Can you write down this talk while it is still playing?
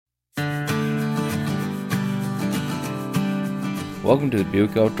Welcome to the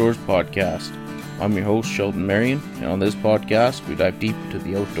Buick Outdoors Podcast. I'm your host, Sheldon Marion, and on this podcast, we dive deep into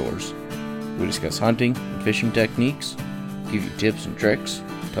the outdoors. We discuss hunting and fishing techniques, give you tips and tricks,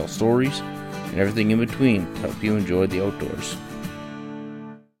 tell stories, and everything in between to help you enjoy the outdoors.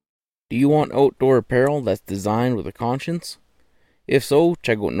 Do you want outdoor apparel that's designed with a conscience? If so,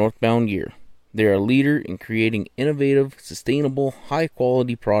 check out Northbound Gear. They are a leader in creating innovative, sustainable,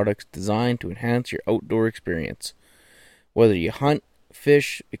 high-quality products designed to enhance your outdoor experience. Whether you hunt,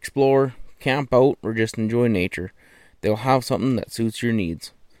 fish, explore, camp out, or just enjoy nature, they'll have something that suits your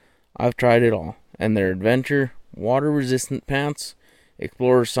needs. I've tried it all, and their adventure, water-resistant pants,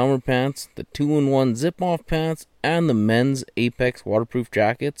 Explorer summer pants, the 2-in-1 zip-off pants, and the men's Apex waterproof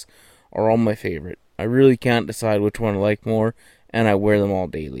jackets are all my favorite. I really can't decide which one I like more, and I wear them all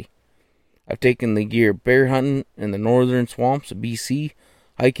daily. I've taken the gear bear hunting in the northern swamps of BC,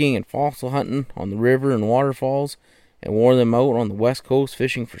 hiking and fossil hunting on the river and waterfalls, and wore them out on the west coast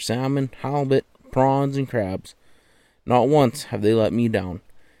fishing for salmon, halibut, prawns, and crabs. Not once have they let me down.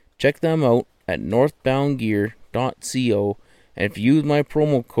 Check them out at northboundgear.co, and if you use my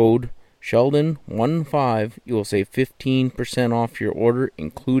promo code Sheldon15, you will save 15% off your order,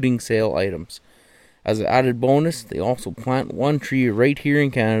 including sale items. As an added bonus, they also plant one tree right here in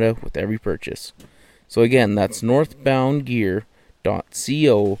Canada with every purchase. So again, that's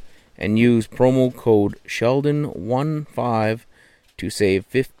northboundgear.co and use promo code Sheldon15 to save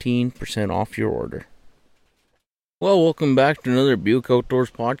 15% off your order. Well, welcome back to another Buick Outdoors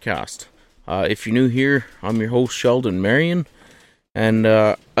podcast. If you're new here, I'm your host Sheldon Marion, and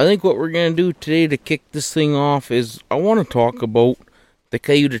I think what we're going to do today to kick this thing off is I want to talk about the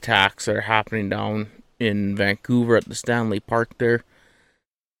coyote attacks that are happening down in Vancouver at the Stanley Park there.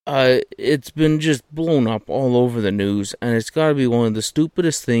 It's been just blown up all over the news, and it's got to be one of the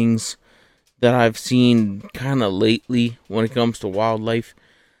stupidest things that I've seen kind of lately when it comes to wildlife,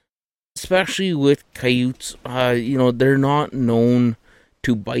 especially with coyotes. They're not known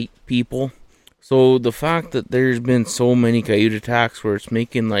to bite people, so the fact that there's been so many coyote attacks where it's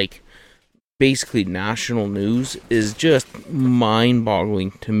making basically national news is just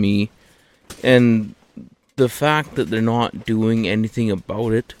mind-boggling to me. And the fact that they're not doing anything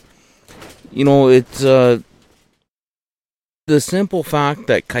about it, it's the simple fact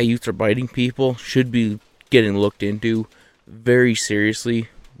that coyotes are biting people should be getting looked into very seriously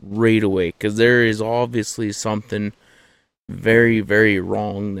right away, because there is obviously something very, very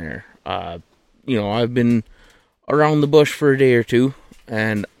wrong there. I've been around the bush for a day or two,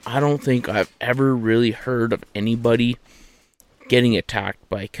 and I don't think I've ever really heard of anybody getting attacked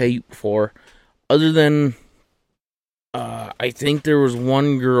by a coyote before, other than, I think there was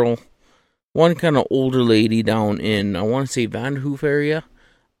one girl, one kind of older lady down in, I want to say Vanderhoof area,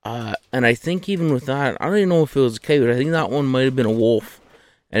 and I think even with that, I don't even know if it was a coyote. I think that one might have been a wolf,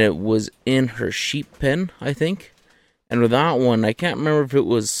 and it was in her sheep pen, I think. And with that one, I can't remember if it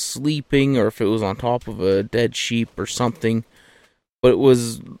was sleeping or if it was on top of a dead sheep or something, but it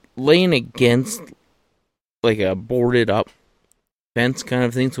was laying against a boarded up fence kind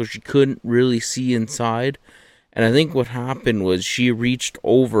of thing, so she couldn't really see inside. And I think what happened was she reached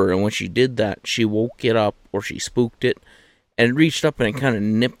over, and when she did that, she woke it up, or she spooked it, and it reached up and it kind of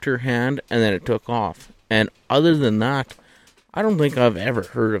nipped her hand, and then it took off. And other than that, I don't think I've ever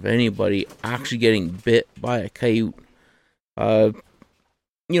heard of anybody actually getting bit by a coyote.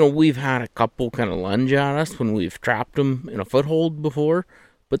 We've had a couple kind of lunge at us when we've trapped them in a foothold before,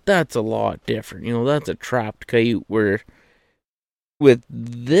 but that's a lot different. That's a trapped coyote, where with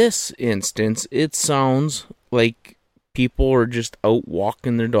this instance, it sounds like people are just out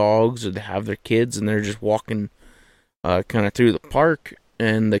walking their dogs, or they have their kids and they're just walking kind of through the park,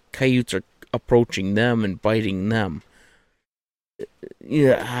 and the coyotes are approaching them and biting them.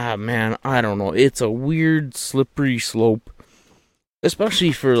 Yeah, man, I don't know. It's a weird, slippery slope,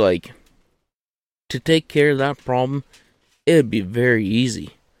 especially for to take care of that problem. It'd be very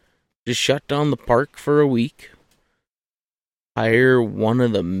easy. Just shut down the park for a week. Hire one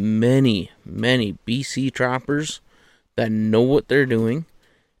of the many, many BC trappers that know what they're doing.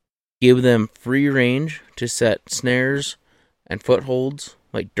 Give them free range to set snares and footholds,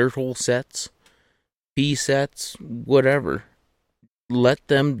 like dirt hole sets, pea sets, whatever. Let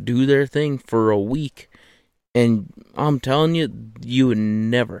them do their thing for a week, and I'm telling you, you would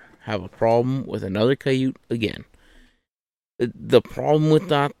never have a problem with another coyote again. The problem with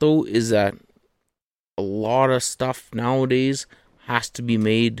that, though, is that a lot of stuff nowadays has to be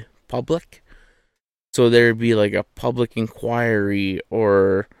made public. So there'd be a public inquiry,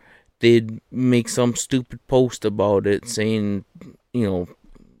 or they'd make some stupid post about it saying,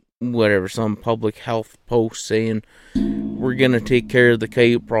 whatever, some public health post saying, we're going to take care of the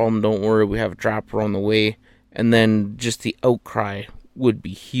coyote problem, don't worry, we have a trapper on the way. And then just the outcry would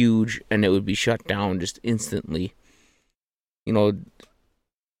be huge, and it would be shut down just instantly. You know,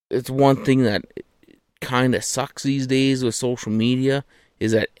 it's one thing that kind of sucks these days with social media,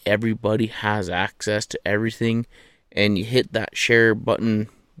 is that everybody has access to everything, and you hit that share button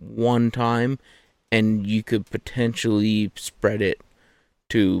one time, and you could potentially spread it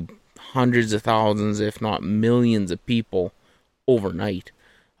to hundreds of thousands, if not millions of people overnight.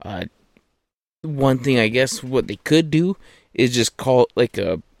 One thing, I guess, what they could do is just call it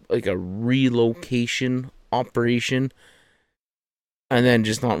like a relocation operation, and then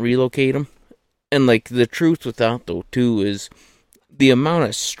just not relocate them. And like the truth with that though too is the amount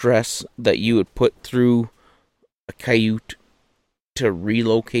of stress that you would put through a coyote to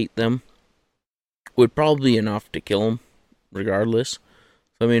relocate them would probably be enough to kill them regardless.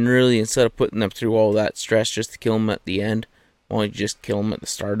 So I mean, really, instead of putting them through all that stress just to kill them at the end, why don't you just kill them at the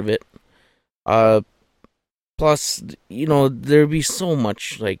start of it? Plus, you know, there'd be so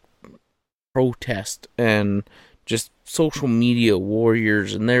much like protest and just social media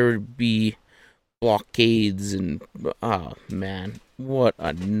warriors, and there would be blockades, and oh man, what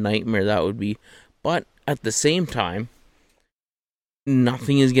a nightmare that would be. But at the same time,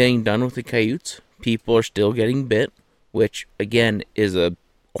 nothing is getting done with the coyotes. People are still getting bit, which again is a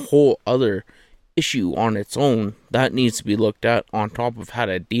whole other issue on its own that needs to be looked at on top of how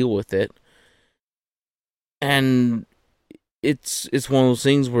to deal with it. And it's one of those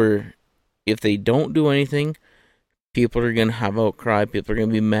things where if they don't do anything, people are going to have outcry, people are going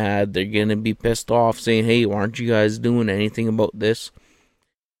to be mad, they're going to be pissed off saying, hey, why aren't you guys doing anything about this?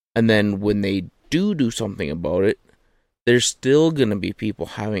 And then when they do something about it, there's still going to be people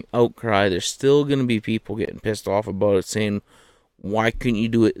having outcry, there's still going to be people getting pissed off about it, saying, why couldn't you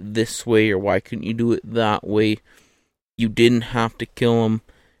do it this way, or why couldn't you do it that way? You didn't have to kill them,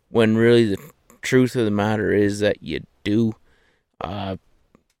 when really the truth of the matter is that you do.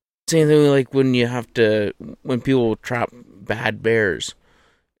 Same thing like when people trap bad bears.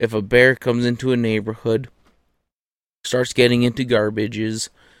 If a bear comes into a neighborhood, starts getting into garbages,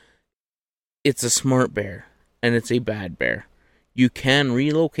 it's a smart bear, and it's a bad bear. You can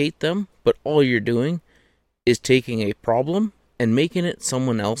relocate them, but all you're doing is taking a problem and making it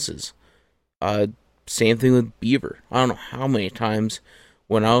someone else's. Same thing with beaver. I don't know how many times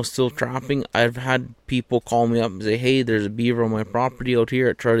when I was still trapping, I've had people call me up and say, hey, there's a beaver on my property out here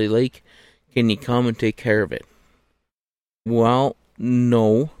at Charlie Lake. Can you come and take care of it? Well,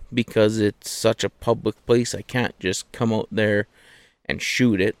 no, because it's such a public place, I can't just come out there and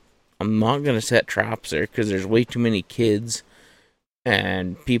shoot it. I'm not going to set traps there because there's way too many kids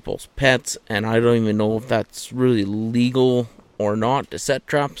and people's pets, and I don't even know if that's really legal or not to set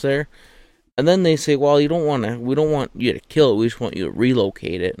traps there. And then they say, well, we don't want you to kill it, we just want you to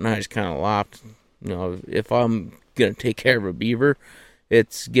relocate it. And I just kind of laughed. You know, if I'm going to take care of a beaver,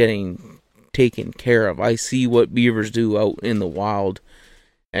 it's getting taken care of. I see what beavers do out in the wild,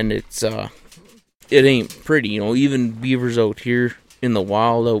 and it ain't pretty. You know, even beavers out here in the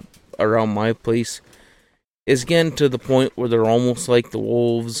wild out around my place is getting to the point where they're almost like the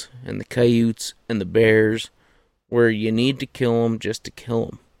wolves and the coyotes and the bears, where you need to kill them just to kill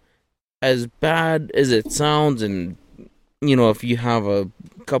them. As bad as it sounds, and you know, if you have a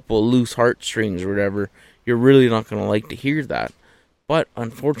couple of loose heartstrings or whatever, you're really not going to like to hear that. But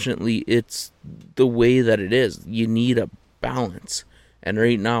unfortunately, it's the way that it is. You need a balance, and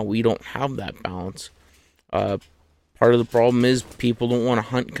right now we don't have that balance. Part of the problem is people don't want to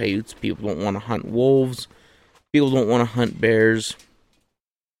hunt coyotes, people don't want to hunt wolves, people don't want to hunt bears.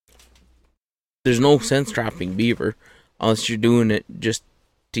 There's no sense trapping beaver unless you're doing it just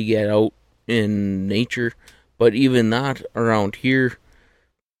to get out in nature. But even that around here,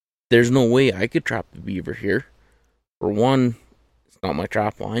 there's no way I could trap a beaver here. For one, it's not my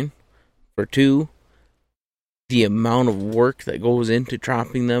trap line. For two, the amount of work that goes into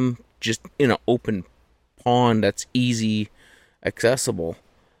trapping them just in an open pond that's easy accessible,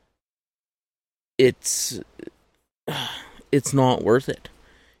 it's not worth it.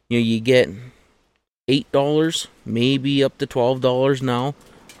 You know, you get $8, maybe up to $12 now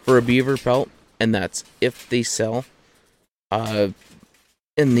for a beaver pelt, and that's if they sell. And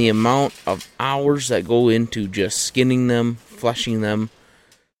the amount of hours that go into just skinning them, fleshing them,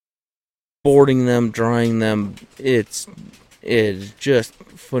 boarding them, drying them, it's just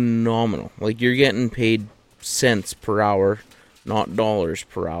phenomenal. Like, you're getting paid cents per hour, not dollars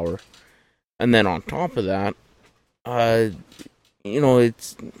per hour. And then on top of that, you know,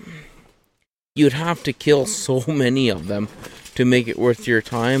 you'd have to kill so many of them to make it worth your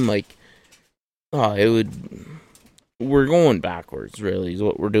time, like, it would, we're going backwards, really, is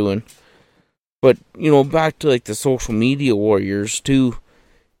what we're doing. But, back to, like, the social media warriors, too,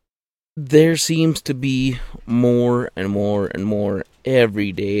 there seems to be more and more and more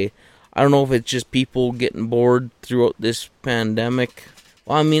every day. I don't know if it's just people getting bored throughout this pandemic.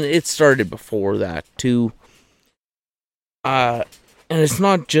 Well, I mean, it started before that, too. And it's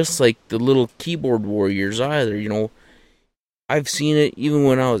not just, like, the little keyboard warriors, either, I've seen it even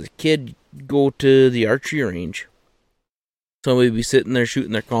when I was a kid. Go to the archery range. Somebody be sitting there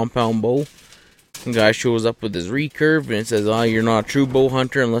shooting their compound bow. Some guy shows up with his recurve and it says, you're not a true bow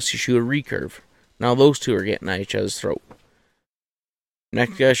hunter unless you shoot a recurve. Now those two are getting at each other's throat.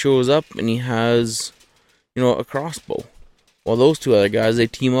 Next guy shows up and he has, a crossbow. Well, those two other guys, they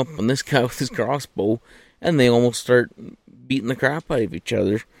team up on this guy with his crossbow and they almost start beating the crap out of each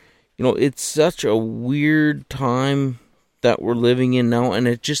other. It's such a weird time that we're living in now, and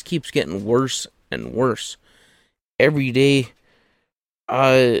it just keeps getting worse and worse every day.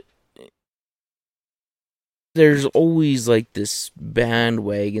 There's always like this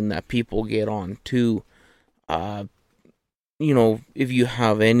bandwagon that people get on too. If you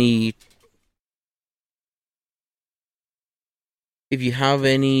have any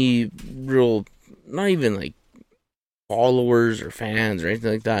real, not even like followers or fans or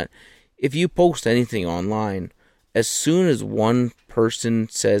anything like that, if you post anything online, as soon as one person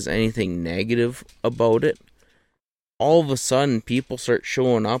says anything negative about it, all of a sudden people start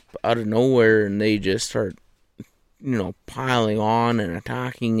showing up out of nowhere and they just start, piling on and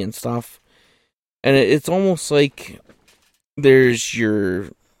attacking and stuff. And it's almost like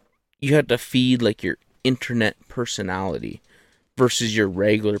you have to feed like your internet personality versus your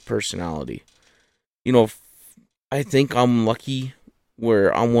regular personality. I think I'm lucky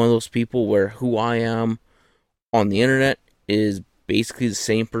where I'm one of those people where who I am on the internet is basically the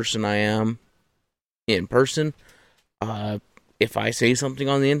same person I am in person. If I say something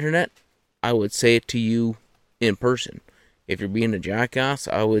on the internet, I would say it to you in person. If you're being a jackass,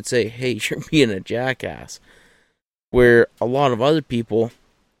 I would say, hey, you're being a jackass. Where a lot of other people,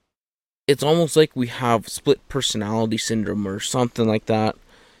 it's almost like we have split personality syndrome or something like that.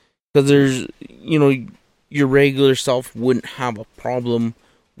 Because there's, your regular self wouldn't have a problem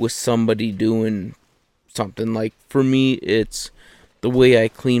with somebody doing something. Like, for me, it's the way I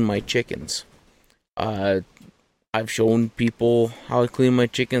clean my chickens. I've shown people how I clean my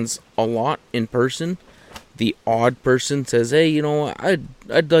chickens a lot in person. The odd person says, hey,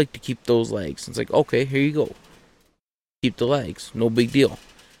 I'd like to keep those legs. It's like, okay, here you go. Keep the legs. No big deal.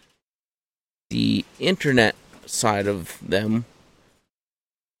 The internet side of them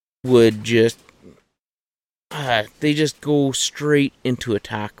would just, they just go straight into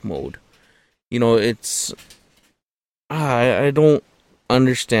attack mode. It's, I don't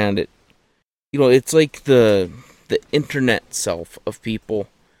understand it. It's like the internet self of people.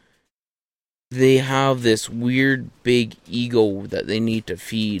 They have this weird big ego that they need to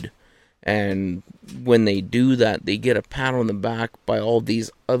feed. And when they do that, they get a pat on the back by all these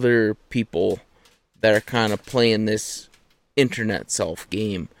other people that are kind of playing this internet self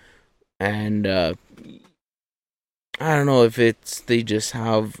game. And I don't know if they just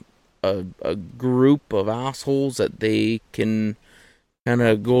have a group of assholes that they can kind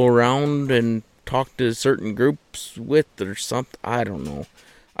of go around and talk to certain groups with or something. I don't know.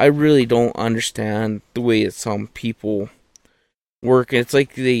 I really don't understand the way that some people work. It's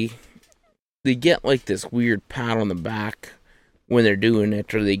like they get like this weird pat on the back when they're doing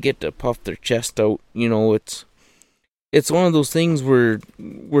it, or they get to puff their chest out. It's one of those things where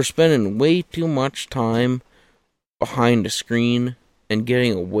we're spending way too much time behind a screen and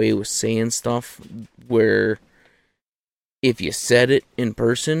getting away with saying stuff where if you said it in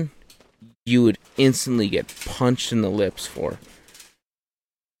person, you would instantly get punched in the lips for.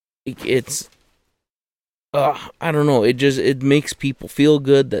 It's, I don't know, it makes people feel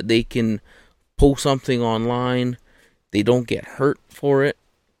good that they can post something online, they don't get hurt for it,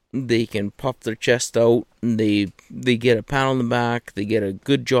 they can puff their chest out, and they get a pat on the back, they get a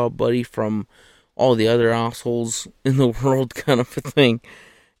good job buddy from all the other assholes in the world kind of a thing.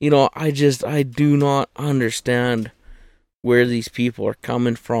 I do not understand where these people are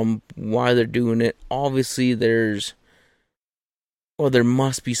coming from, why they're doing it. Obviously there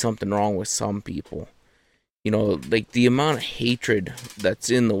must be something wrong with some people. Like the amount of hatred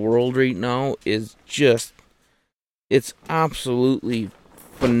that's in the world right now is just, it's absolutely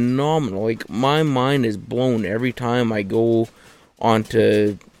phenomenal. Like, my mind is blown every time I go on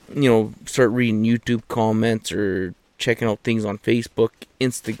to, start reading YouTube comments or checking out things on Facebook,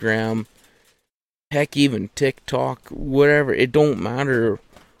 Instagram. heck, even TikTok, whatever. It don't matter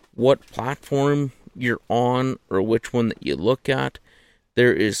what platform you're on or which one that you look at.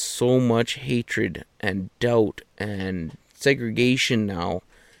 There is so much hatred and doubt and segregation now,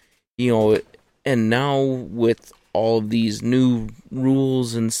 you know, and now with all of these new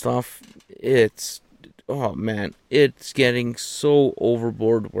rules and stuff, it's, oh man, it's getting so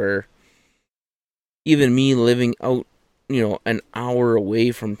overboard where even me living out, an hour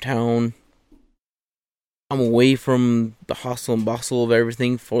away from town, I'm away from the hustle and bustle of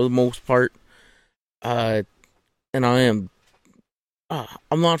everything for the most part. Uh, and I'm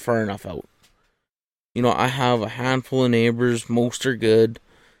not far enough out. I have a handful of neighbors. Most are good.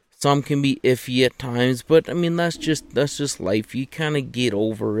 Some can be iffy at times, but I mean that's just life. You kind of get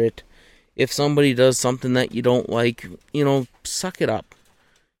over it. If somebody does something that you don't like, suck it up.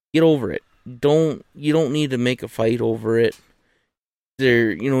 Get over it. You don't need to make a fight over it.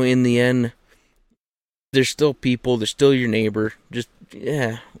 In the end, they're still people. They're still your neighbor. Just,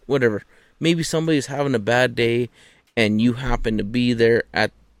 yeah, whatever. Maybe somebody's having a bad day and you happen to be there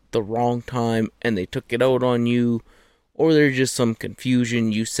at the wrong time and they took it out on you, or there's just some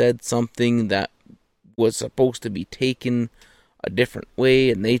confusion. You said something that was supposed to be taken a different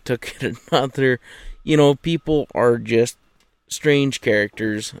way and they took it another. People are just strange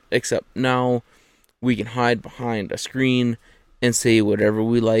characters, except now we can hide behind a screen and say whatever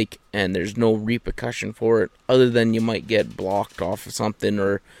we like, and there's no repercussion for it, other than you might get blocked off of something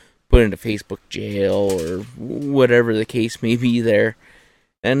or put into Facebook jail or whatever the case may be there.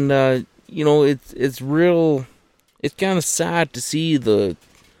 And it's real. It's kind of sad to see the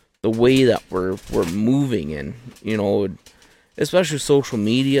way that we're moving in. Especially social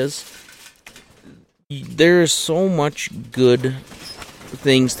medias. There is so much good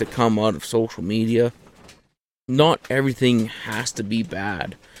things to come out of social media. Not everything has to be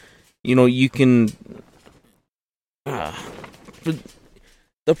bad. You can.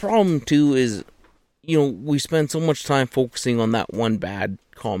 The problem too is, we spend so much time focusing on that one bad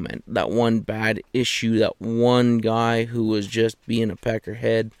comment, that one bad issue, that one guy who was just being a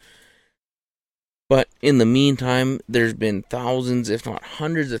peckerhead. But in the meantime, there's been thousands, if not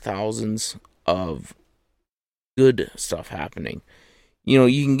hundreds of thousands, of good stuff happening. You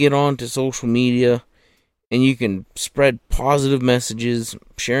can get onto social media and you can spread positive messages,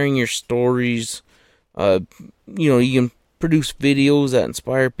 sharing your stories. You can produce videos that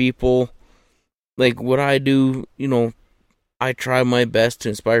inspire people. Like what I do, I try my best to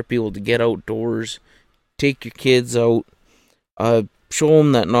inspire people to get outdoors, take your kids out, show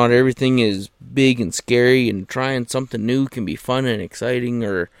them that not everything is big and scary, and trying something new can be fun and exciting,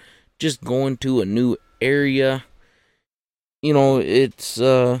 or just going to a new area. It's,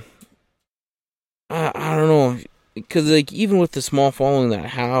 I don't know, because like even with the small following that I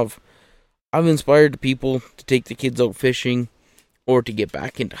have, I've inspired people to take the kids out fishing or to get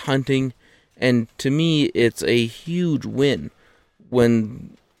back into hunting. And to me, it's a huge win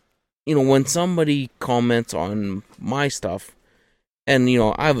when somebody comments on my stuff, and,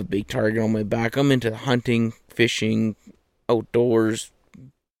 I have a big target on my back. I'm into hunting, fishing, outdoors,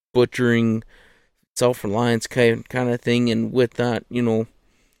 butchering, self-reliance kind of thing. And with that, you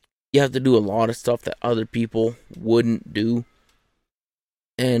have to do a lot of stuff that other people wouldn't do.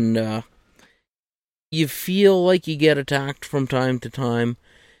 And, you feel like you get attacked from time to time.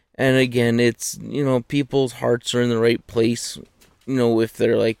 And again, it's, people's hearts are in the right place, if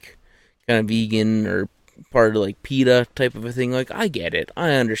they're like kind of vegan or part of like PETA type of a thing. Like, I get it,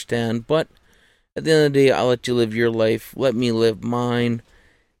 I understand, but at the end of the day, I'll let you live your life, let me live mine.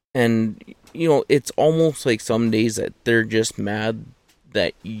 And, it's almost like some days that they're just mad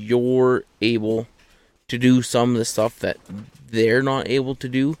that you're able to do some of the stuff that they're not able to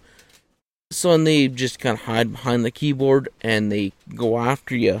do. So, and they just kind of hide behind the keyboard and they go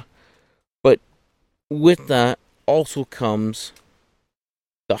after you. But with that also comes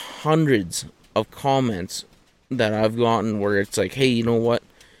the hundreds of comments that I've gotten where it's like, hey, you know what?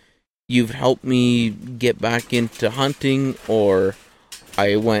 You've helped me get back into hunting, or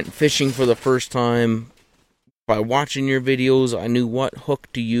I went fishing for the first time. By watching your videos, I knew what hook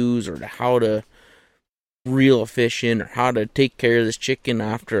to use or how to reel a fish in, or how to take care of this chicken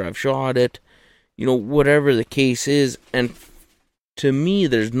after I've shot it. Whatever the case is. And to me,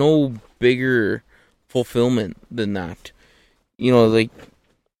 there's no bigger fulfillment than that. Like,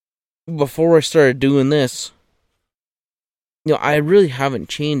 before I started doing this, I really haven't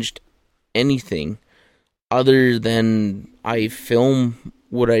changed anything other than I film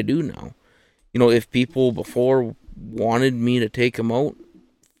what I do now. If people before wanted me to take them out,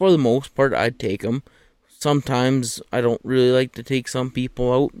 for the most part, I'd take them. Sometimes I don't really like to take some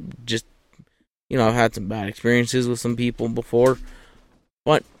people out, just I've had some bad experiences with some people before.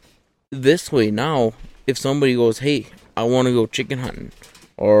 But this way now, if somebody goes, hey, I want to go chicken hunting,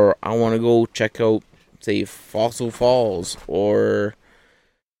 or I want to go check out, say, Fossil Falls, or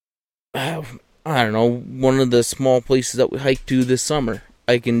I don't know, one of the small places that we hiked to this summer,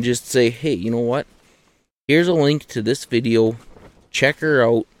 I can just say, hey, you know what? Here's a link to this video. Check her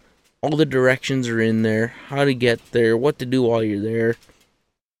out. All the directions are in there. How to get there. What to do while you're there.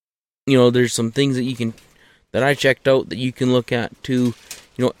 There's some things that I checked out that you can look at too.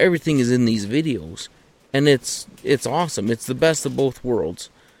 Everything is in these videos. And it's awesome. It's the best of both worlds.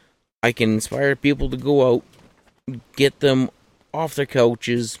 I can inspire people to go out, get them off their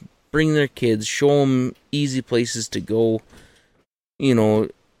couches, bring their kids, show them easy places to go. And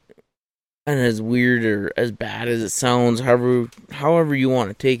as weird or as bad as it sounds, however you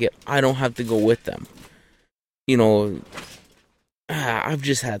want to take it, I don't have to go with them. I've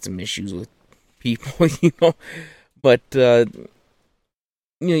just had some issues with people, but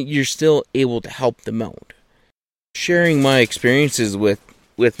you're still able to help them out. Sharing my experiences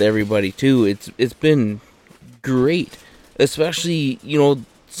with everybody too, it's been great, especially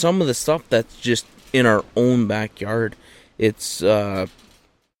some of the stuff that's just in our own backyard. It's to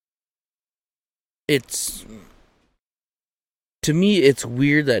me, it's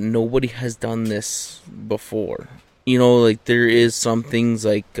weird that nobody has done this before. Like there is some things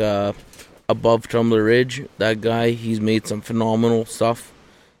like above Tumbler Ridge. That guy, he's made some phenomenal stuff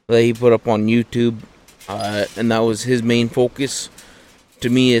that he put up on YouTube, and that was his main focus. To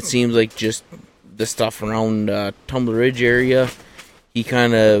me, it seems like just the stuff around Tumbler Ridge area. He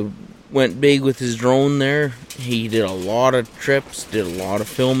kind of went big with his drone there. He did a lot of trips, did a lot of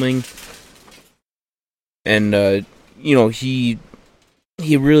filming. And, he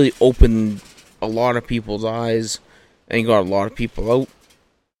really opened a lot of people's eyes and got a lot of people out.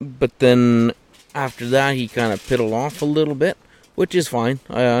 But then after that, he kind of piddled off a little bit, which is fine.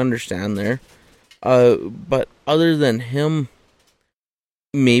 I understand there. But other than him,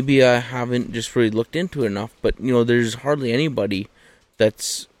 maybe I haven't just really looked into it enough. But, there's hardly anybody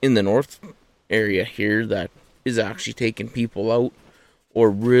that's in the north area here that is actually taking people out or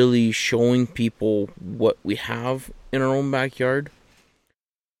really showing people what we have in our own backyard.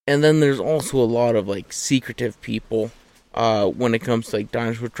 And then there's also a lot of secretive people when it comes to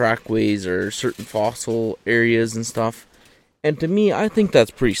dinosaur trackways or certain fossil areas and stuff. And to me, I think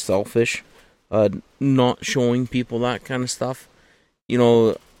that's pretty selfish, not showing people that kind of stuff. I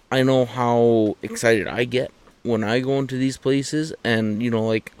know how excited I get when I go into these places, and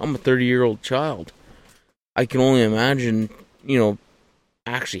I'm a 30-year-old child. I can only imagine,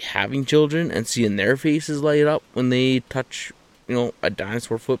 actually having children and seeing their faces light up when they touch, a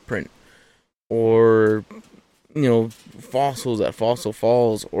dinosaur footprint, or fossils at Fossil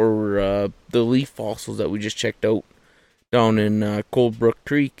Falls, or the leaf fossils that we just checked out down in Cold Brook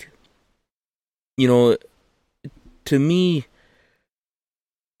Creek. To me,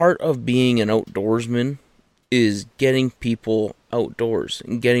 part of being an outdoorsman is getting people outdoors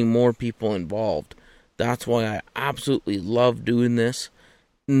and getting more people involved. That's why I absolutely love doing this.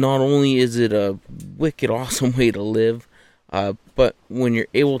 Not only is it a wicked awesome way to live, but when you're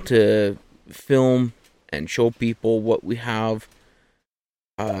able to film and show people what we have,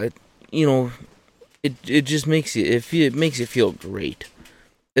 it just makes it makes you feel great,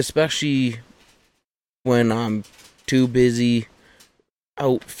 especially when I'm too busy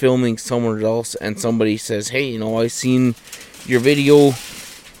out filming somewhere else and somebody says, hey, I seen your video.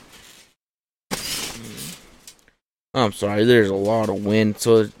 I'm sorry, there's a lot of wind,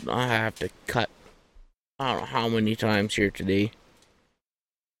 so I have to cut I don't know how many times here today.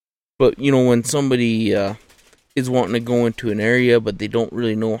 But, when somebody is wanting to go into an area, but they don't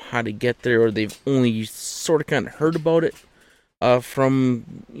really know how to get there, or they've only sort of kind of heard about it from,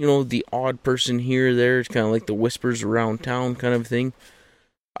 the odd person here or there. It's kind of like the whispers around town kind of thing.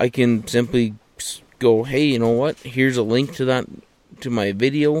 I can simply go, hey, you know what? Here's a link to my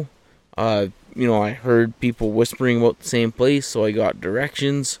video. I heard people whispering about the same place, so I got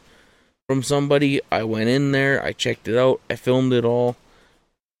directions from somebody. I went in there, I checked it out, I filmed it all.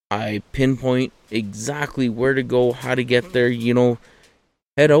 I pinpoint exactly where to go, how to get there,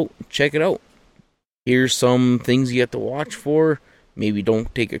 head out, check it out. Here's some things you have to watch for. Maybe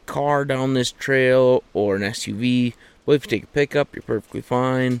don't take a car down this trail or an SUV. But if you take a pickup, you're perfectly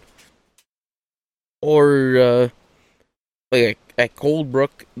fine. Or, like at Cold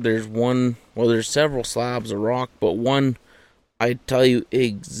Brook, there's several slabs of rock, but one, I tell you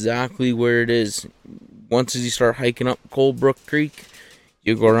exactly where it is. Once as you start hiking up Cold Brook Creek,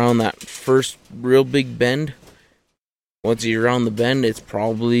 you go around that first real big bend. Once you're around the bend, it's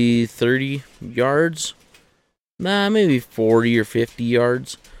probably 30 yards. Nah, maybe 40 or 50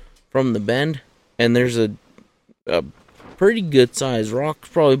 yards from the bend. And there's a pretty good sized rock,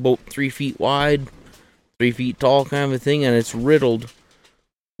 probably about 3 feet wide, 3 feet tall kind of a thing, and it's riddled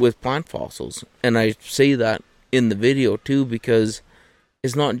with plant fossils. And I say that in the video too because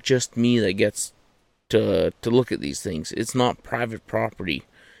it's not just me that gets to look at these things. It's not private property.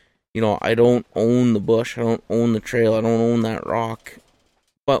 I don't own the bush, I don't own the trail, I don't own that rock.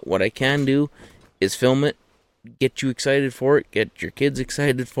 But what I can do is film it, get you excited for it, get your kids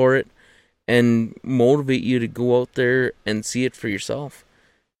excited for it, and motivate you to go out there and see it for yourself.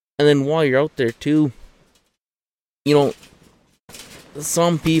 And then while you're out there too,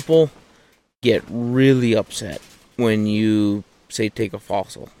 some people get really upset when you say take a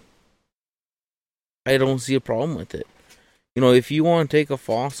fossil. I don't see a problem with it. If you want to take a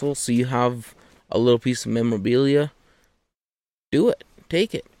fossil so you have a little piece of memorabilia, do it.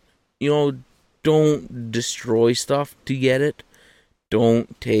 Take it. Don't destroy stuff to get it.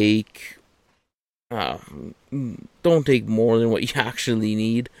 Don't take more than what you actually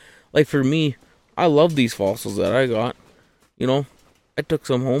need. Like for me, I love these fossils that I got. I took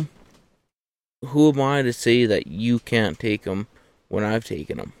some home. Who am I to say that you can't take them when I've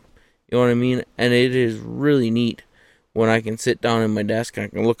taken them? You know what I mean? And it is really neat when I can sit down in my desk and I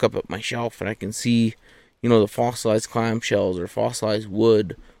can look up at my shelf and I can see, the fossilized clamshells or fossilized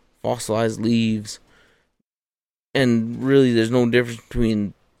wood, fossilized leaves. And really, there's no difference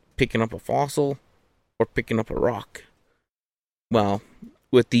between picking up a fossil or picking up a rock. Well,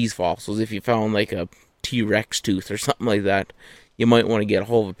 with these fossils, if you found like a T-Rex tooth or something like that, you might want to get a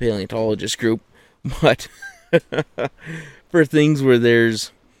hold of a paleontologist group. But for things where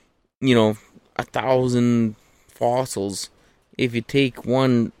there's, 1,000 fossils, if you take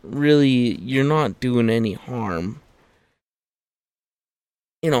one, really, you're not doing any harm.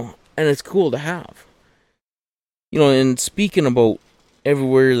 And it's cool to have. And speaking about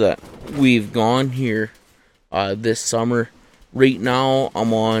everywhere that we've gone here this summer, right now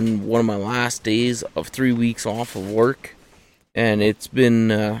I'm on one of my last days of 3 weeks off of work. And it's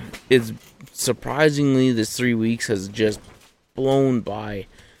surprisingly, this 3 weeks has just blown by.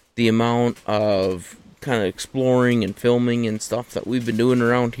 The amount of kind of exploring and filming and stuff that we've been doing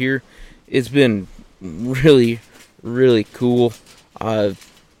around here, it's been really, really cool.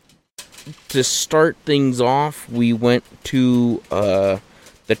 To start things off, we went to the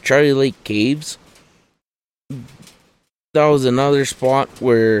Charlie Lake Caves. That was another spot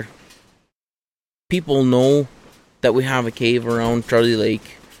where people know that we have a cave around Charlie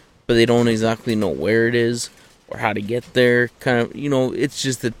Lake, but they don't exactly know where it is or how to get there. Kind of, it's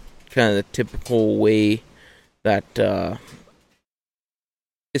just the kind of the typical way that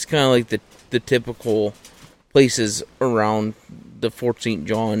it's kind of like the typical places around the Fort St.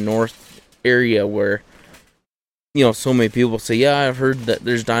 John North area where, so many people say, yeah, I've heard that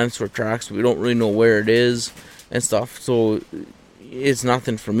there's dinosaur tracks, but we don't really know where it is and stuff. So it's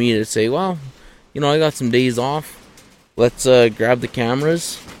nothing for me to say, well, I got some days off. Let's grab the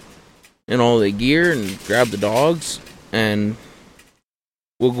cameras and all the gear and grab the dogs and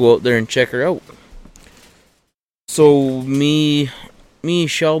we'll go out there and check her out. So me,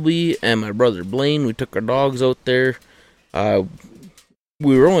 Shelby, and my brother Blaine, we took our dogs out there.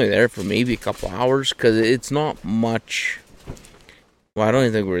 We were only there for maybe a couple hours because it's not much. Well, I don't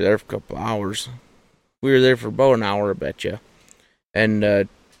even think we were there for a couple hours. We were there for about an hour, I bet you. And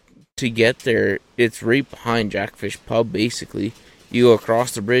to get there, it's right behind Jackfish Pub, basically. You go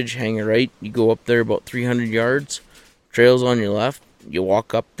across the bridge, hang a right, you go up there about 300 yards, trail's on your left, you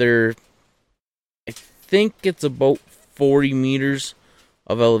walk up there, I think it's about 40 meters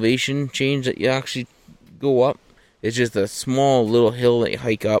of elevation change that you actually go up. It's just a small little hill that you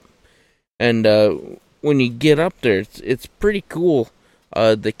hike up. And when you get up there, it's pretty cool.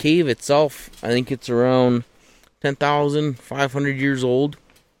 The cave itself, I think it's around 10,500 years old.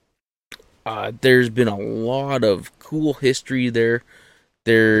 There's been a lot of cool history there.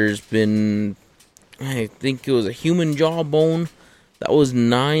 There's been, I think it was a human jawbone that was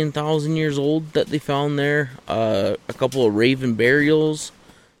 9,000 years old that they found there. A couple of raven burials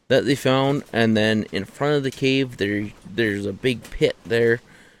that they found. And then in front of the cave, there's a big pit there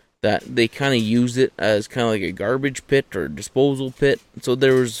that they kind of used it as kind of like a garbage pit or disposal pit. So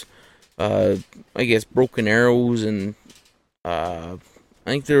there was, I guess, broken arrows and, I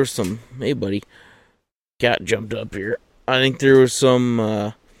think there was some, hey buddy, cat jumped up here. I think there was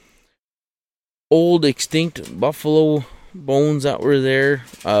some old extinct buffalo bones that were there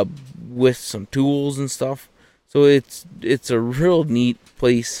with some tools and stuff. So it's a real neat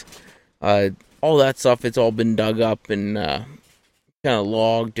place all that stuff, it's all been dug up and kind of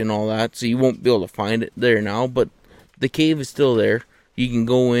logged and all that, so you won't be able to find it there now, but the cave is still there. You can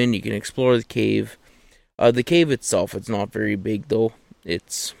go in, you can explore the cave. The cave itself, it's not very big though.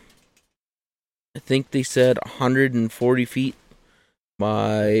 It's, I think they said 140 feet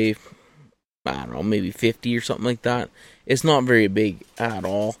by, I don't know, maybe 50 or something like that. It's not very big at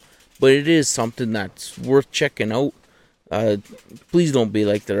all, but it is something that's worth checking out. Please don't be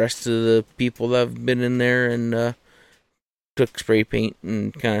like the rest of the people that have been in there and took spray paint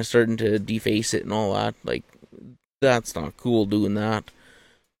and kind of starting to deface it and all that. Like, that's not cool doing that.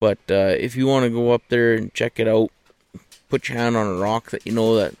 But if you want to go up there and check it out, put your hand on a rock that you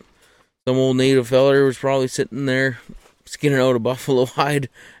know that some old native feller was probably sitting there skinning out a buffalo hide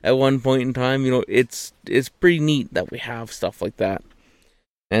at one point in time. You know, it's pretty neat that we have stuff like that.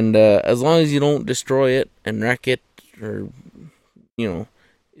 And as long as you don't destroy it and wreck it, or, you know,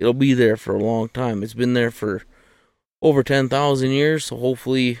 it'll be there for a long time. It's been there for over 10,000 years, so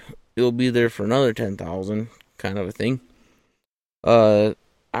hopefully it'll be there for another 10,000, kind of a thing.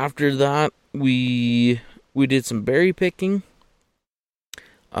 After that, we did some berry picking.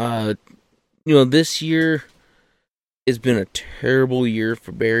 You know, this year has been a terrible year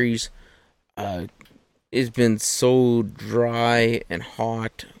for berries. It's been so dry and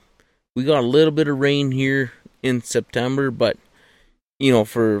hot. We got a little bit of rain here in September, but, you know,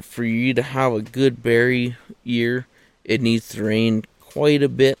 for you to have a good berry year, it needs to rain quite a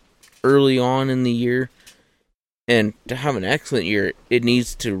bit early on in the year. And to have an excellent year, it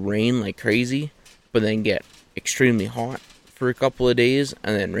needs to rain like crazy, but then get extremely hot for a couple of days,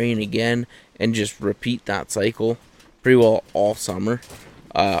 and then rain again, and just repeat that cycle pretty well all summer.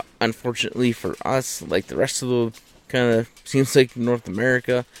 Unfortunately for us, like the rest of the kind of seems like North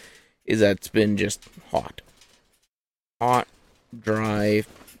America, is that it's been just hot, dry.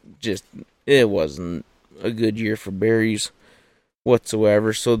 Just, it wasn't a good year for berries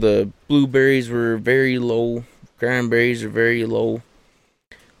whatsoever. So the blueberries were very low. Cranberries are very low.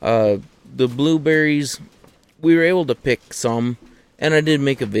 The blueberries, we were able to pick some, and I did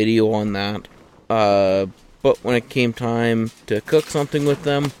make a video on that. But when it came time to cook something with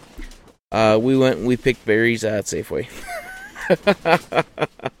them, we went and we picked berries at Safeway.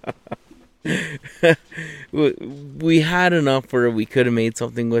 We had enough where we could have made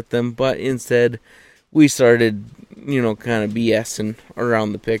something with them, but instead we started, you know, kind of BSing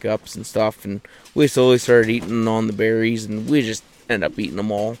around the pickups and stuff, and we slowly started eating on the berries, and we just ended up eating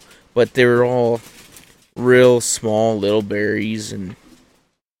them all. But they were all real small little berries, and,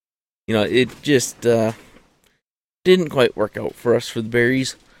 you know, it just didn't quite work out for us for the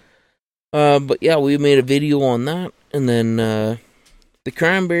berries. But yeah, we made a video on that, and then the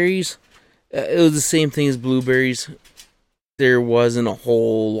cranberries, it was the same thing as blueberries. There wasn't a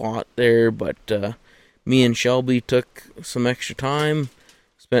whole lot there, but me and Shelby took some extra time,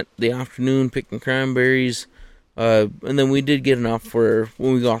 spent the afternoon picking cranberries, and then we did get enough for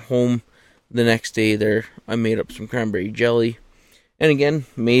when we got home the next day there. I made up some cranberry jelly, and again,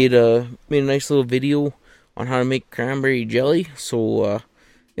 made a nice little video on how to make cranberry jelly. So,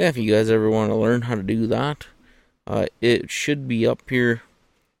 yeah, if you guys ever want to learn how to do that, it should be up here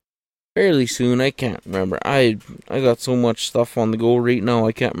fairly soon. I can't remember. I got so much stuff on the go right now,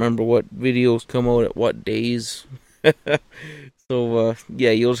 I can't remember what videos come out at what days. So,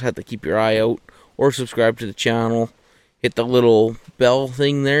 yeah, you'll just have to keep your eye out, or subscribe to the channel. Hit the little bell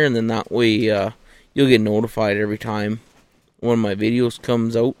thing there, and then that way you'll get notified every time one of my videos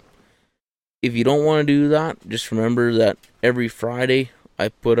comes out. If you don't want to do that, just remember that every Friday I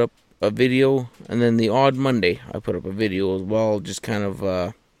put up a video, and then the odd Monday I put up a video as well. Just kind of,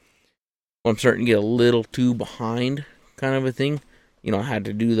 I'm starting to get a little too behind, kind of a thing. You know, I had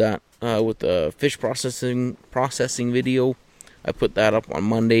to do that with the fish processing video. I put that up on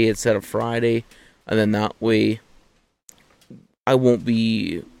Monday instead of Friday, and then that way I won't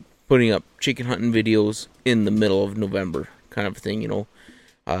be putting up chicken hunting videos in the middle of November, kind of a thing, you know.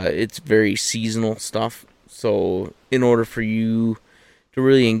 It's very seasonal stuff, so in order for you to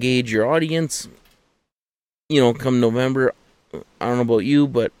really engage your audience, you know, come November, I don't know about you,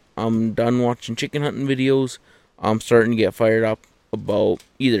 but I'm done watching chicken hunting videos. I'm starting to get fired up about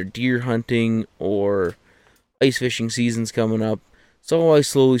either deer hunting or ice fishing seasons coming up, so I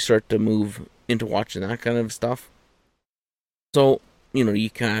slowly start to move into watching that kind of stuff. So, you know, you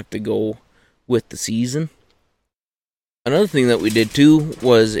kind of have to go with the season. Another thing that we did too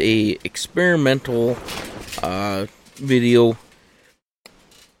was a experimental video.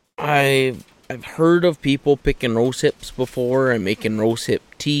 I've heard of people picking rose hips before and making rose hip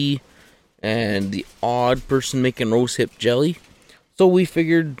tea, and the odd person making rose hip jelly. So we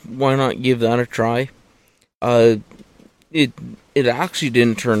figured, why not give that a try? Uh, it it actually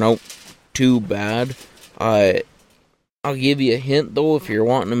didn't turn out too bad. Uh, I'll give you a hint though, if you're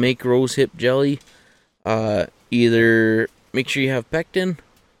wanting to make rose hip jelly, either make sure you have pectin,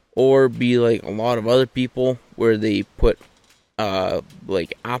 or be like a lot of other people where they put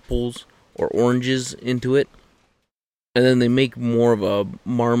like apples or oranges into it, and then they make more of a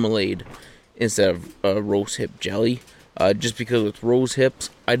marmalade instead of rose hip jelly. Just because with rose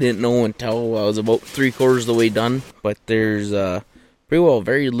hips, I didn't know until I was about 3/4 of the way done, but there's pretty well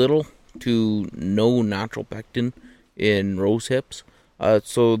very little to no natural pectin in rose hips.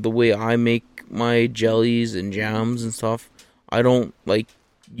 So the way I make my jellies and jams and stuff, I don't like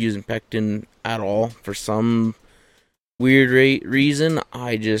using pectin at all. For some weird reason,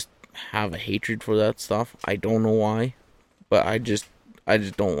 I just have a hatred for that stuff. I don't know why, but I just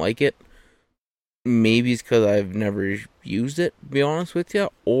don't like it. Maybe it's because I've never used it, to be honest with you,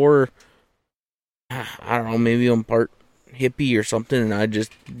 or I don't know, maybe I'm part hippie or something, and I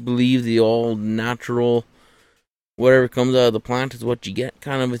just believe the all natural, whatever comes out of the plant is what you get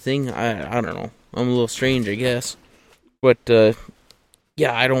kind of a thing. I don't know. I'm a little strange, I guess. But,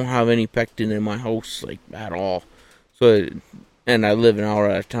 yeah, I don't have any pectin in my house, like, at all. So, and I live an hour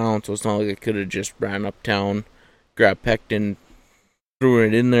out of town, so it's not like I could have just ran uptown, grabbed pectin, threw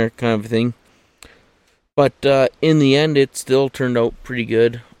it in there kind of a thing. But in the end, it still turned out pretty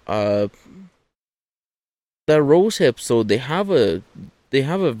good. The rose hips, though, they have a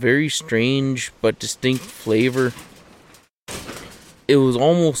very strange but distinct flavor. It was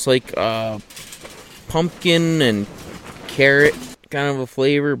almost like pumpkin and carrot kind of a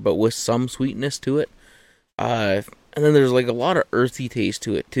flavor, but with some sweetness to it. And then there's like a lot of earthy taste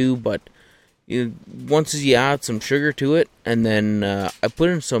to it too. But once you add some sugar to it, and then I put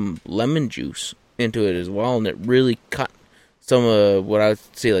in some lemon juice into it as well, and it really cut some of what I would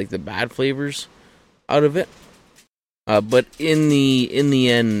say like the bad flavors out of it. But in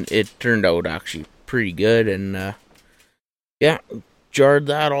the end, it turned out actually pretty good, and yeah, jarred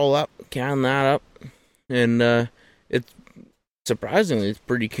that all up, canned that up, and it's surprisingly it's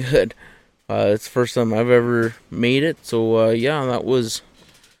pretty good. It's the first time I've ever made it, so yeah, that was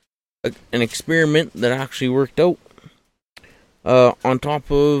an experiment that actually worked out. On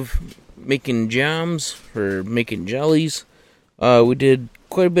top of making jams or making jellies, we did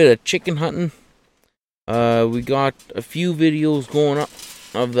quite a bit of chicken hunting. We got a few videos going up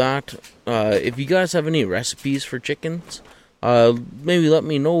of that. If you guys have any recipes for chickens, maybe let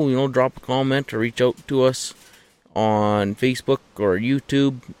me know. Drop a comment or reach out to us on Facebook or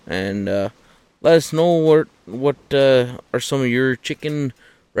YouTube, and let us know what are some of your chicken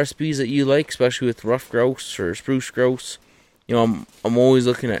recipes that you like, especially with rough grouse or spruce grouse. I'm always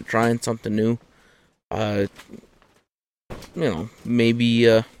looking at trying something new.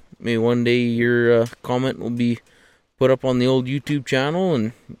 Maybe one day your comment will be put up on the old YouTube channel,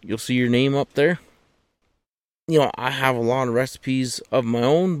 and you'll see your name up there. I have a lot of recipes of my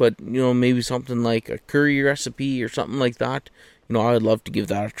own, but maybe something like a curry recipe or something like that. I would love to give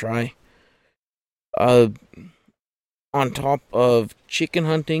that a try. On top of chicken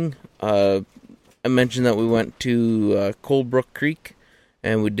hunting, I mentioned that we went to Coldbrook Creek,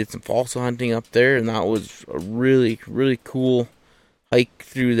 and we did some falsa hunting up there, and that was a really, really cool hike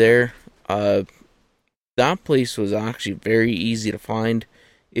through there. That place was actually very easy to find.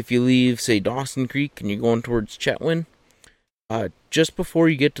 If you leave, say, Dawson Creek, and you're going towards Chetwynd, just before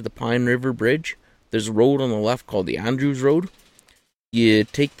you get to the Pine River Bridge, there's a road on the left called the Andrews Road. You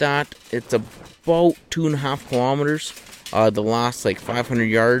take that, it's about 2.5 kilometers. The last, 500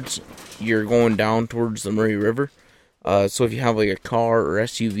 yards, you're going down towards the Murray River. So if you have, a car or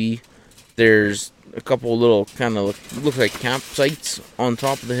SUV, there's a couple little kind of look like campsites on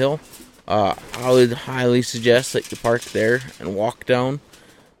top of the hill. I would highly suggest that you park there and walk down.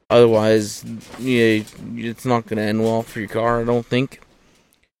 Otherwise, it's not going to end well for your car, I don't think.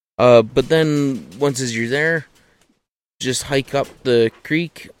 But then, once you're there, just hike up the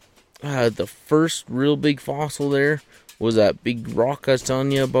creek. The first real big fossil there was that big rock I was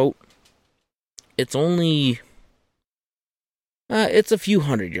telling you about. It's only... it's a few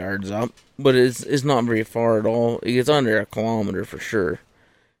hundred yards up, but it's not very far at all. It's under a kilometer for sure.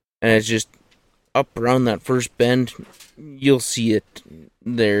 And it's just up around that first bend. You'll see it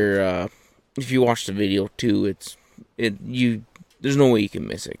there. If you watch the video too, there's no way you can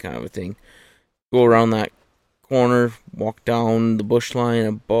miss it, kind of a thing. Go around that corner, walk down the bush line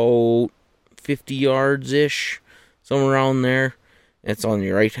about 50 yards ish, somewhere around there. It's on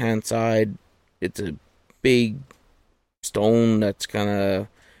your right hand side. It's a big stone that's kind of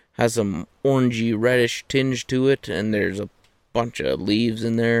has some orangey reddish tinge to it, and there's a bunch of leaves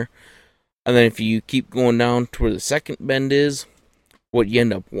in there. And then if you keep going down to where the second bend is, what you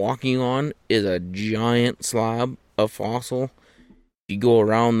end up walking on is a giant slab of fossil. If you go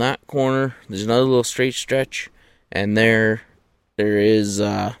around that corner, there's another little straight stretch, and there is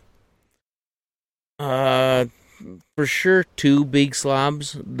for sure two big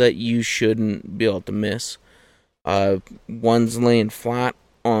slabs that you shouldn't be able to miss. One's laying flat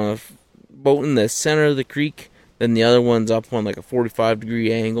on about in the center of the creek, then the other one's up on like a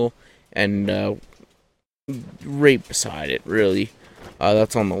 45-degree angle, and right beside it, really.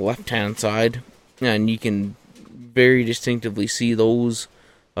 That's on the left-hand side, and you can very distinctively see those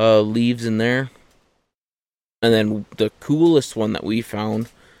leaves in there. And then the coolest one that we found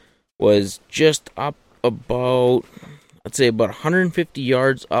was just up about, I'd say about 150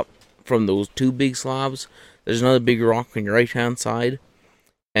 yards up from those two big slabs. There's another big rock on your right-hand side,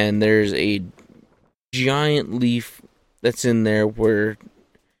 and there's a giant leaf that's in there where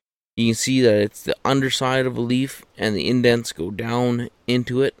you can see that it's the underside of a leaf, and the indents go down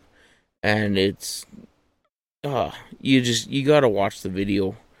into it, and it's you gotta watch the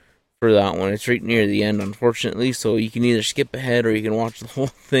video for that one. It's right near the end, unfortunately, so you can either skip ahead or you can watch the whole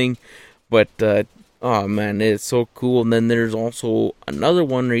thing. But oh man, it's so cool. And then there's also another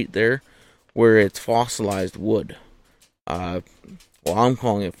one right there where it's fossilized wood. Well, I'm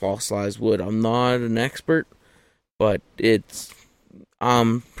calling it fossilized wood. I'm not an expert, but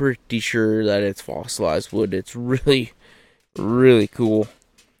I'm pretty sure that it's fossilized wood. It's really, really cool.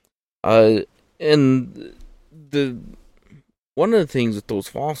 And one of the things with those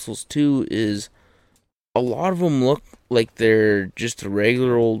fossils too is a lot of them look like they're just a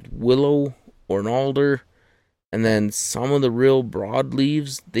regular old willow or an alder, and then some of the real broad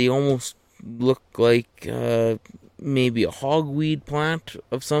leaves, they almost look like maybe a hogweed plant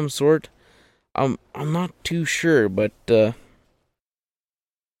of some sort. I'm not too sure, but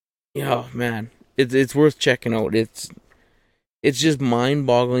yeah, man, it's worth checking out. It's just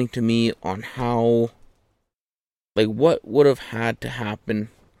mind-boggling to me on how, like, what would have had to happen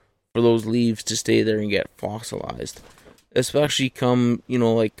for those leaves to stay there and get fossilized. Especially come,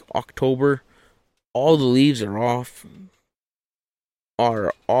 like October, all the leaves are off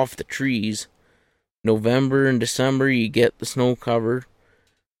the trees. November and December, you get the snow cover.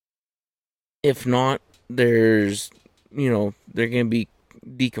 If not, they're going to be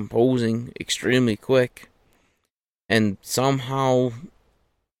decomposing extremely quick. And somehow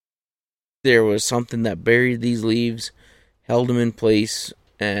there was something that buried these leaves, held them in place,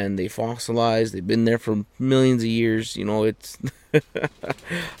 and they fossilized. They've been there for millions of years. It's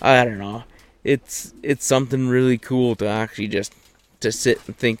I don't know. It's something really cool to actually just to sit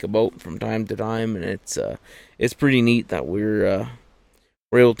and think about from time to time, and it's pretty neat that we're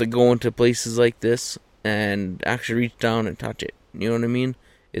able to go into places like this and actually reach down and touch it. You know what I mean?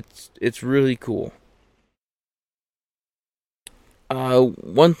 It's really cool.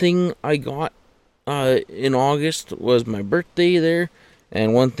 One thing I got in August was my birthday there,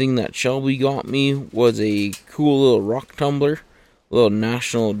 and one thing that Shelby got me was a cool little rock tumbler, a little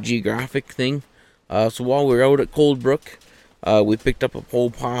National Geographic thing. So while we were out at Coldbrook, we picked up a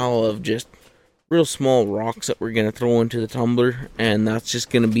whole pile of just real small rocks that we're going to throw into the tumbler, and that's just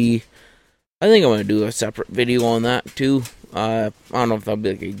going to be, I think I'm going to do a separate video on that too. I don't know if that'll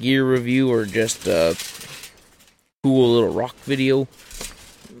be like a gear review or just a cool little rock video.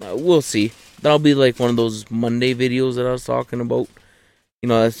 We'll see. That'll be like one of those Monday videos that I was talking about.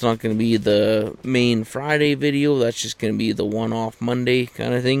 That's not going to be the main Friday video. That's just going to be the one-off Monday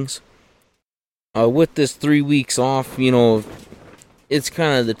kind of things. With this 3 weeks off, it's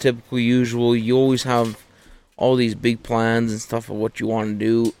kind of the typical usual. You always have all these big plans and stuff of what you want to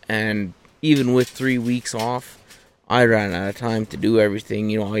do. And even with 3 weeks off, I ran out of time to do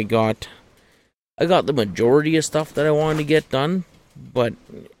everything. I got the majority of stuff that I wanted to get done. But,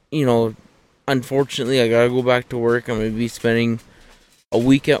 unfortunately, I gotta go back to work. I'm going to be spending a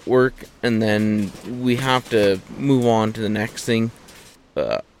week at work, and then we have to move on to the next thing.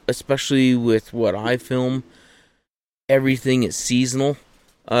 Especially with what I film, everything is seasonal.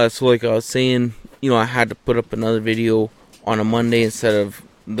 So like I was saying, I had to put up another video on a Monday instead of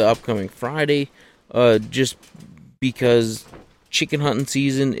the upcoming Friday, just because chicken hunting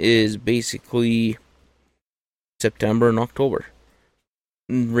season is basically September and October.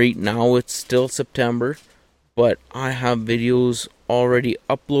 Right now it's still September, but I have videos already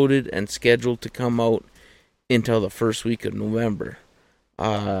uploaded and scheduled to come out until the first week of November.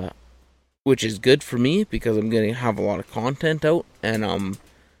 Which is good for me because I'm going to have a lot of content out and I'm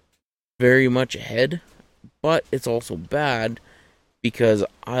very much ahead. But it's also bad because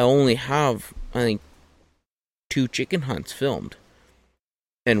I only have, I think, 2 chicken hunts filmed.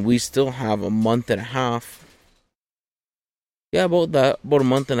 And we still have a month and a half. Yeah, about a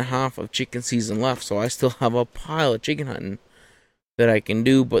month and a half of chicken season left. So I still have a pile of chicken hunting that I can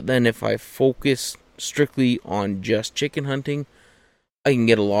do. But then if I focus strictly on just chicken hunting, I can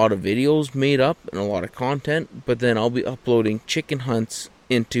get a lot of videos made up and a lot of content. But then I'll be uploading chicken hunts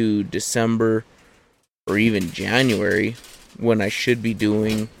into December or even January, when I should be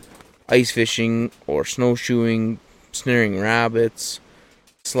doing ice fishing or snowshoeing, snaring rabbits,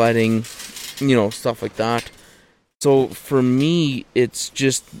 sledding, stuff like that. So for me, it's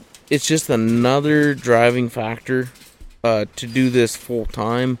just another driving factor to do this full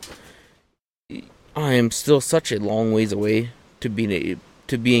time. I am still such a long ways away to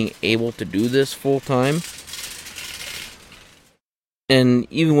being able to do this full time. And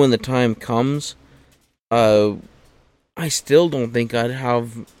even when the time comes, I still don't think I'd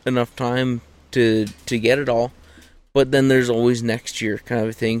have enough time to get it all. But then there's always next year kind of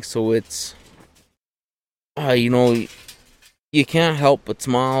a thing. So it's, you can't help but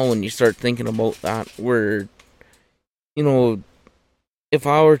smile when you start thinking about that. Where, if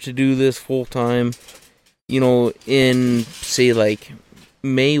I were to do this full time, in, say, like,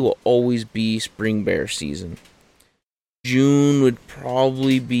 May will always be spring bear season. June would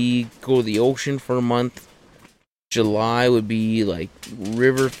probably be go to the ocean for a month. July would be like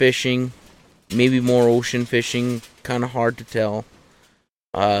river fishing, maybe more ocean fishing, kind of hard to tell.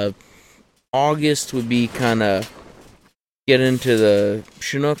 August would be kind of get into the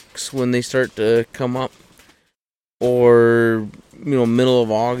Chinooks when they start to come up. Or, middle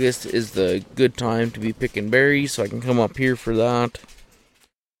of August is the good time to be picking berries, so I can come up here for that.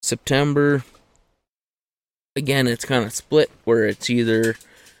 September, again, it's kind of split, where it's either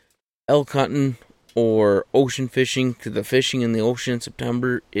elk hunting or ocean fishing, because the fishing in the ocean in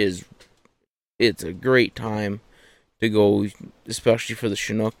September it's a great time to go, especially for the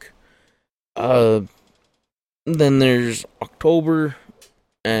Chinook. Then there's October,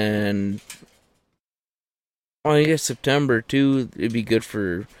 and I guess September too. It'd be good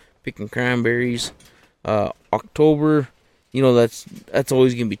for picking cranberries. October, that's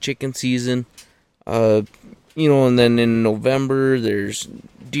always gonna be chicken season. And then in November there's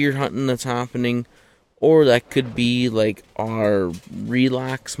deer hunting that's happening, or that could be like our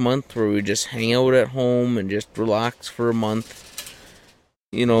relax month where we just hang out at home and just relax for a month.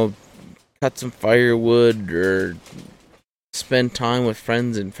 Cut some firewood or spend time with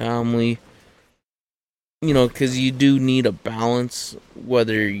friends and family. Because you do need a balance,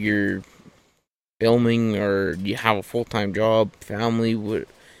 whether you're filming or you have a full-time job, family.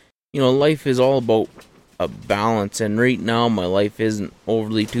 Life is all about a balance, and right now my life isn't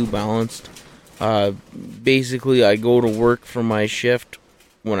overly too balanced. Basically, I go to work for my shift.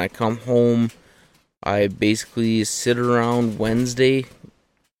 When I come home, I basically sit around Wednesday,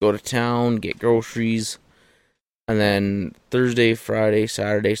 go to town, get groceries, and then Thursday, Friday,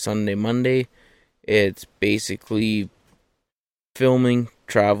 Saturday, Sunday, Monday, it's basically filming,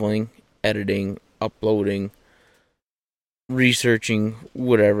 traveling, editing, uploading, researching,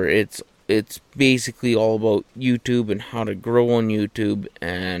 whatever. It's basically all about YouTube and how to grow on YouTube,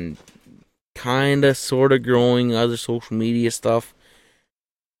 and kinda sorta growing other social media stuff.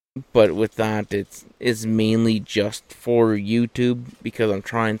 But with that, it's mainly just for YouTube, because I'm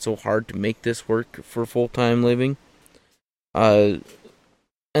trying so hard to make this work for full-time living. And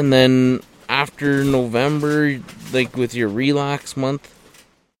then after November, like with your relax month,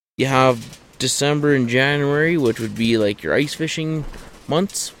 you have December and January, which would be like your ice fishing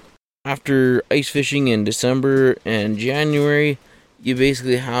months. After ice fishing in December and January, you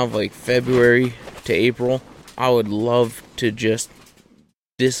basically have like February to April. I would love to just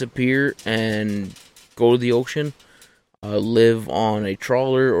disappear and go to the ocean, live on a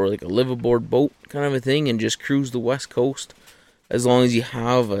trawler or like a liveaboard boat kind of a thing, and just cruise the west coast. As long as you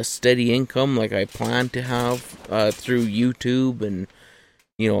have a steady income like I plan to have through YouTube and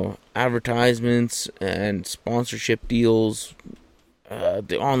advertisements and sponsorship deals,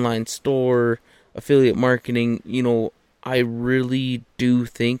 the online store, affiliate marketing, I really do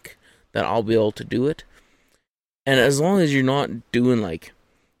think that I'll be able to do it. And as long as you're not doing like,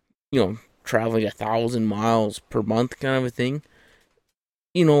 traveling 1,000 miles per month kind of a thing,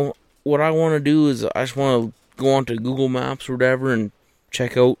 what I want to do is I just want to go onto Google Maps or whatever and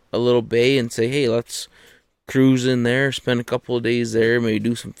check out a little bay and say, hey, let's cruise in there, spend a couple of days there, maybe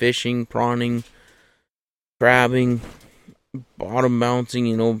do some fishing, prawning, crabbing, bottom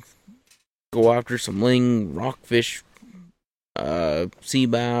bouncing, go after some ling, rockfish, sea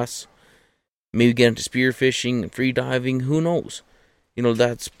bass, maybe get into spear fishing and free diving, who knows?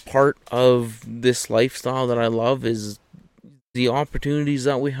 That's part of this lifestyle that I love, is the opportunities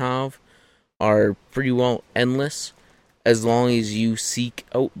that we have are pretty well endless as long as you seek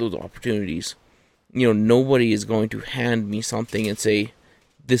out those opportunities. Nobody is going to hand me something and say,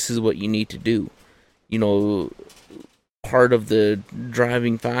 this is what you need to do. Part of the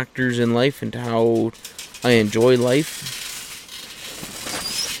driving factors in life and how I enjoy life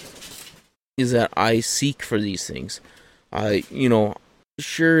is that I seek for these things.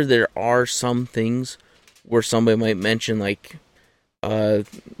 Sure, there are some things where somebody might mention, like,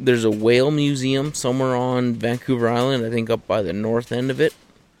 there's a whale museum somewhere on Vancouver Island, I think up by the north end of it.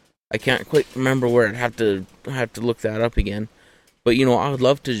 I can't quite remember where. I'd have to look that up again. But, I would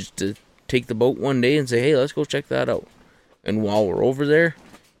love to take the boat one day and say, hey, let's go check that out. And while we're over there,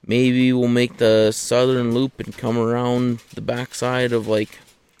 maybe we'll make the southern loop and come around the backside of, like,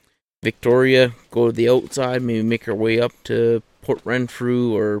 Victoria, go to the outside, maybe make our way up to Port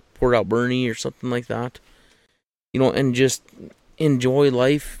Renfrew or Port Alberni or something like that. And just enjoy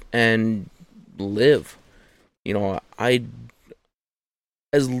life and live.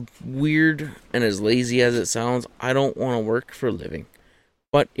 As weird and as lazy as it sounds, I don't want to work for a living.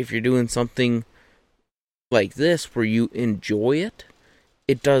 But if you're doing something like this where you enjoy it,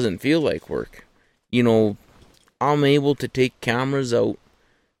 it doesn't feel like work. I'm able to take cameras out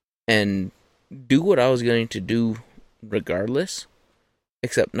and do what I was going to do regardless,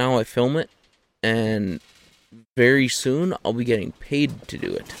 except now I film it, and very soon I'll be getting paid to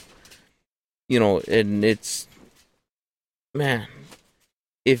do it. And it's, man,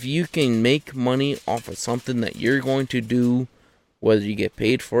 if you can make money off of something that you're going to do, whether you get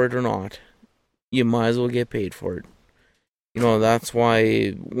paid for it or not, you might as well get paid for it. That's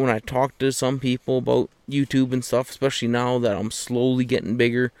why when I talk to some people about YouTube and stuff, especially now that I'm slowly getting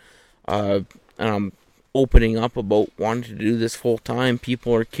bigger, and I'm opening up about wanting to do this full time,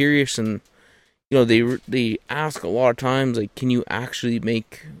 people are curious, and they ask a lot of times, like, can you actually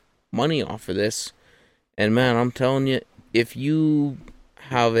make money off of this? And man, I'm telling you, if you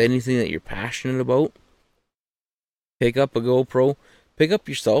have anything that you're passionate about, pick up a GoPro, pick up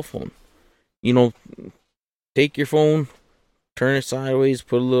your cell phone. Take your phone, turn it sideways,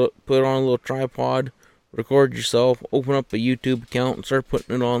 put it on a little tripod, record yourself, open up a YouTube account, and start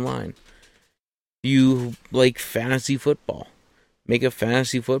putting it online. If you like fantasy football, make a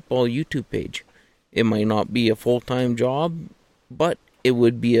fantasy football YouTube page. It might not be a full-time job, but it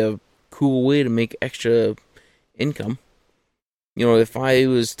would be a cool way to make extra income. If I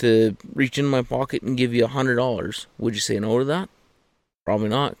was to reach in my pocket and give you $100, would you say no to that? Probably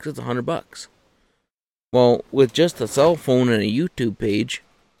not, because it's $100. Well, with just a cell phone and a YouTube page,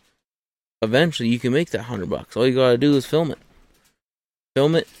 eventually you can make that $100. All you gotta do is film it.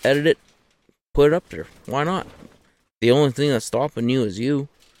 Film it, edit it, put it up there. Why not? The only thing that's stopping you is you.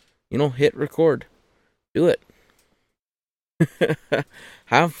 Hit record. Do it.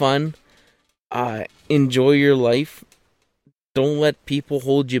 Have fun. Enjoy your life. Don't let people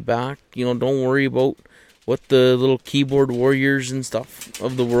hold you back. Don't worry about what the little keyboard warriors and stuff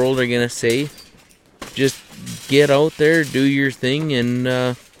of the world are going to say. Just get out there, do your thing, and,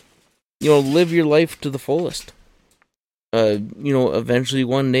 live your life to the fullest. Eventually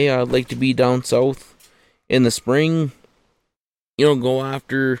one day I'd like to be down south in the spring, go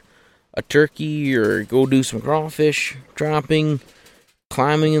after a turkey or go do some crawfish trapping,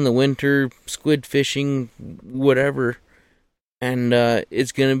 climbing in the winter, squid fishing, whatever. And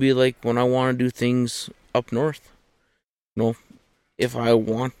it's going to be like when I want to do things up north. If I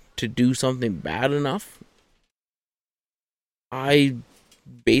want to do something bad enough, I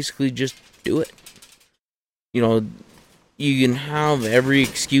basically just do it. You can have every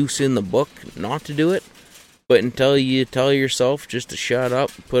excuse in the book not to do it, but until you tell yourself just to shut up,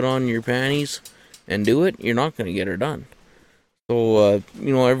 put on your panties, and do it, you're not going to get her done. So,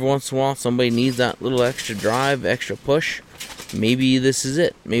 every once in a while, somebody needs that little extra drive, extra push. Maybe this is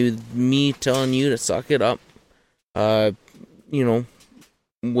it. Maybe me telling you to suck it up.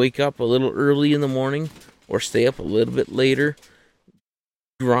 Wake up a little early in the morning or stay up a little bit later.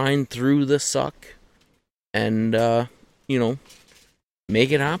 Grind through the suck and,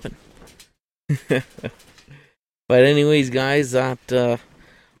 make it happen. But anyways, guys, that,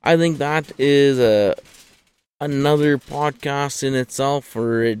 I think that is another podcast in itself,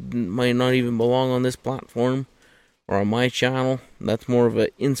 or it might not even belong on this platform or on my channel. That's more of an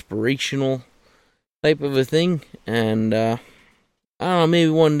inspirational type of a thing, and I don't know,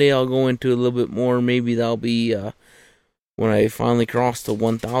 maybe one day I'll go into a little bit more. Maybe that'll be when I finally cross the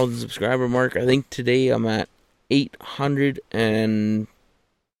 1,000 subscriber mark. I think today I'm at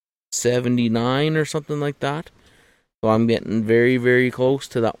 879 or something like that. So I'm getting very, very close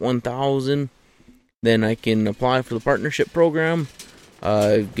to that 1,000. Then I can apply for the partnership program,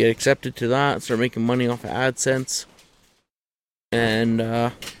 get accepted to that, start making money off of AdSense,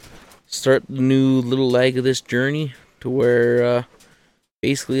 and start the new little leg of this journey to where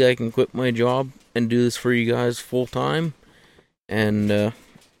basically I can quit my job and do this for you guys full time. And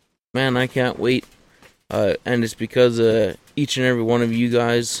man, I can't wait. And it's because each and every one of you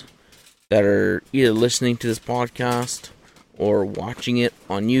guys that are either listening to this podcast or watching it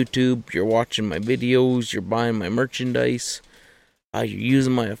on YouTube. You're watching my videos, you're buying my merchandise, you're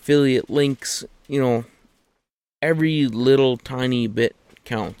using my affiliate links. Every little tiny bit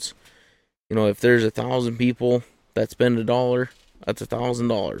counts. If there's 1,000 people that spend $1, that's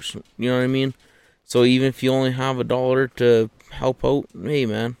 $1,000. You know what I mean? So even if you only have $1 to help out, hey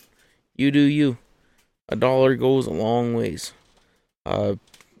man, you do you. $1 goes a long ways.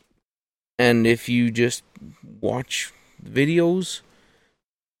 And if you just watch videos,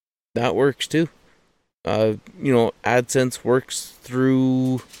 that works too. AdSense works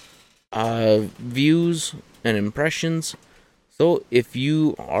through views and impressions. So if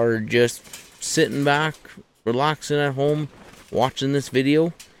you are just sitting back, relaxing at home, watching this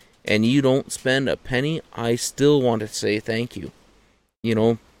video, and you don't spend a penny, I still want to say thank you.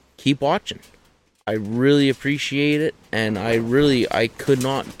 Keep watching. I really appreciate it, and I could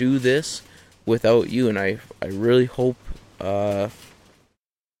not do this without you, and I really hope I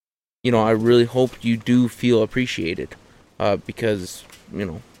really hope you do feel appreciated, because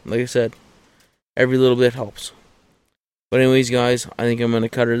like I said, every little bit helps. But anyways, guys, I think I'm gonna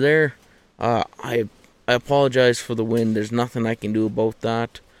cut her there. I apologize for the wind. There's nothing I can do about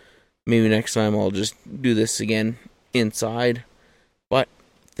that. Maybe next time I'll just do this again inside. But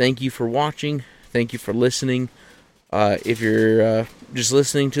thank you for watching. Thank you for listening. If you're just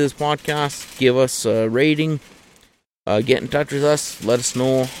listening to this podcast, give us a rating. Get in touch with us. Let us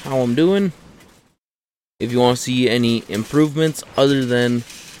know how I'm doing. If you want to see any improvements other than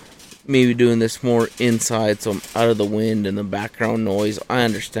maybe doing this more inside, so I'm out of the wind and the background noise, I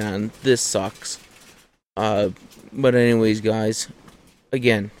understand. This sucks. But anyways, guys,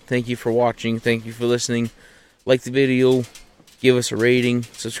 again, thank you for watching. Thank you for listening. Like the video. Give us a rating.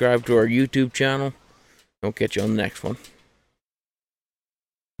 Subscribe to our YouTube channel. I'll catch you on the next one.